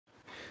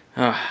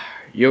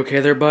You okay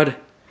there, bud?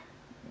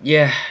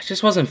 Yeah,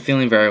 just wasn't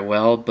feeling very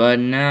well, but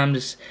now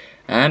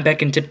I'm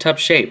back in tip-top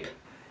shape.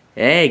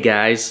 Hey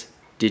guys,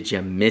 did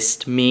you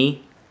miss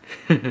me?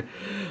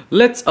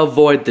 Let's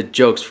avoid the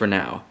jokes for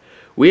now.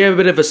 We have a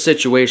bit of a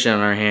situation on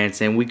our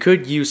hands and we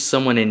could use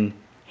someone in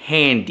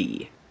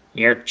handy.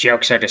 Your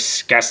jokes are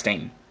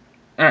disgusting.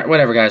 Alright,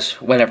 whatever guys,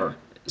 whatever.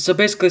 So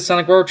basically,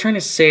 Sonic, what we're trying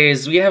to say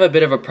is we have a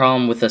bit of a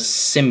problem with a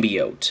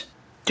symbiote.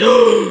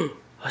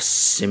 A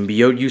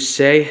symbiote, you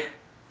say?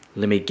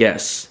 Let me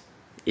guess.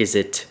 Is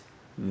it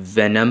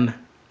venom?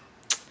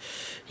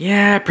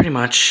 Yeah, pretty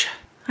much.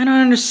 I don't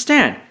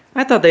understand.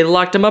 I thought they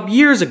locked him up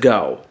years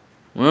ago.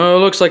 Well, it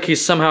looks like he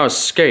somehow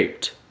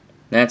escaped.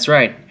 That's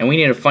right, and we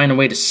need to find a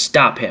way to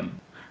stop him.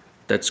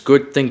 That's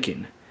good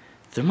thinking.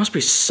 There must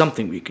be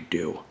something we could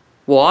do.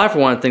 Well, I for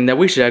one think that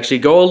we should actually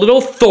go a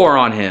little Thor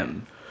on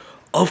him.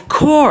 Of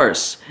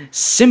course!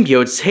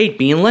 Symbiotes hate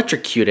being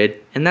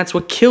electrocuted, and that's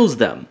what kills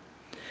them.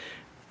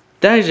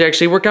 That should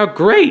actually work out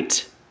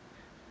great!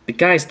 But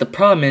guys, the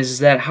problem is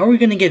that how are we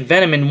going to get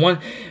Venom in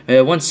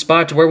one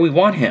spot to where we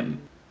want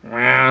him?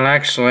 Well,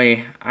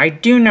 actually, I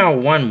do know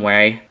one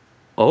way.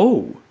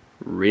 Oh,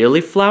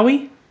 really,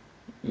 Flowey?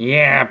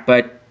 Yeah,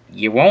 but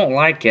you won't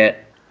like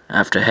it.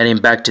 After heading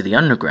back to the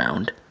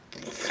underground.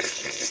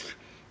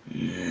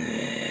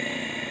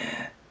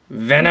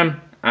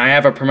 Venom, I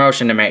have a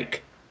promotion to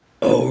make.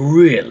 Oh,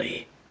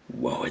 really?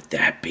 What would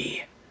that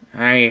be?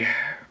 I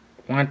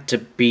want to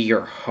be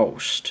your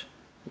host.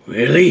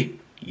 Really?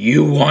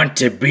 You want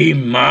to be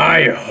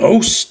my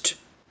host?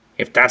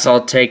 If that's all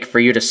it'll take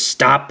for you to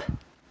stop,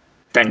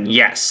 then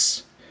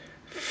yes.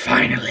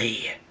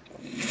 Finally.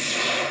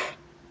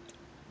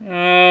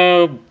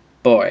 Oh,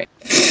 boy.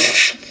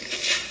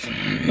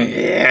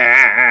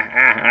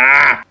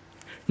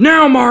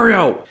 Now,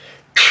 Mario!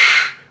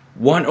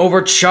 One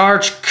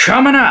overcharge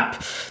coming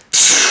up!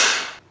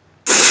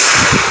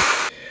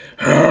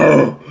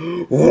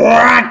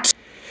 What?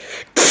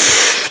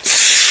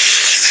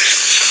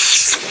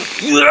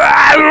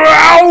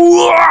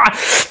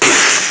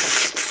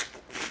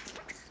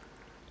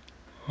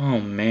 Oh,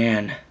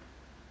 man.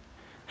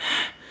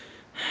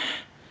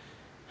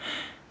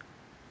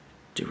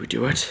 Did we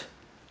do it?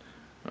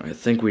 I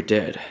think we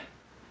did.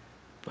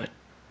 But,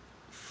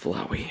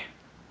 Flowey.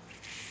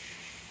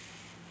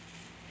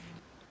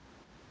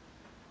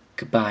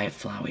 Goodbye,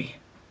 Flowey.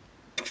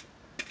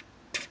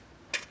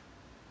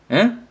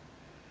 Huh?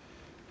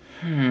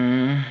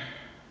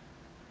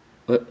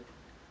 What?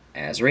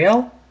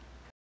 Azrael?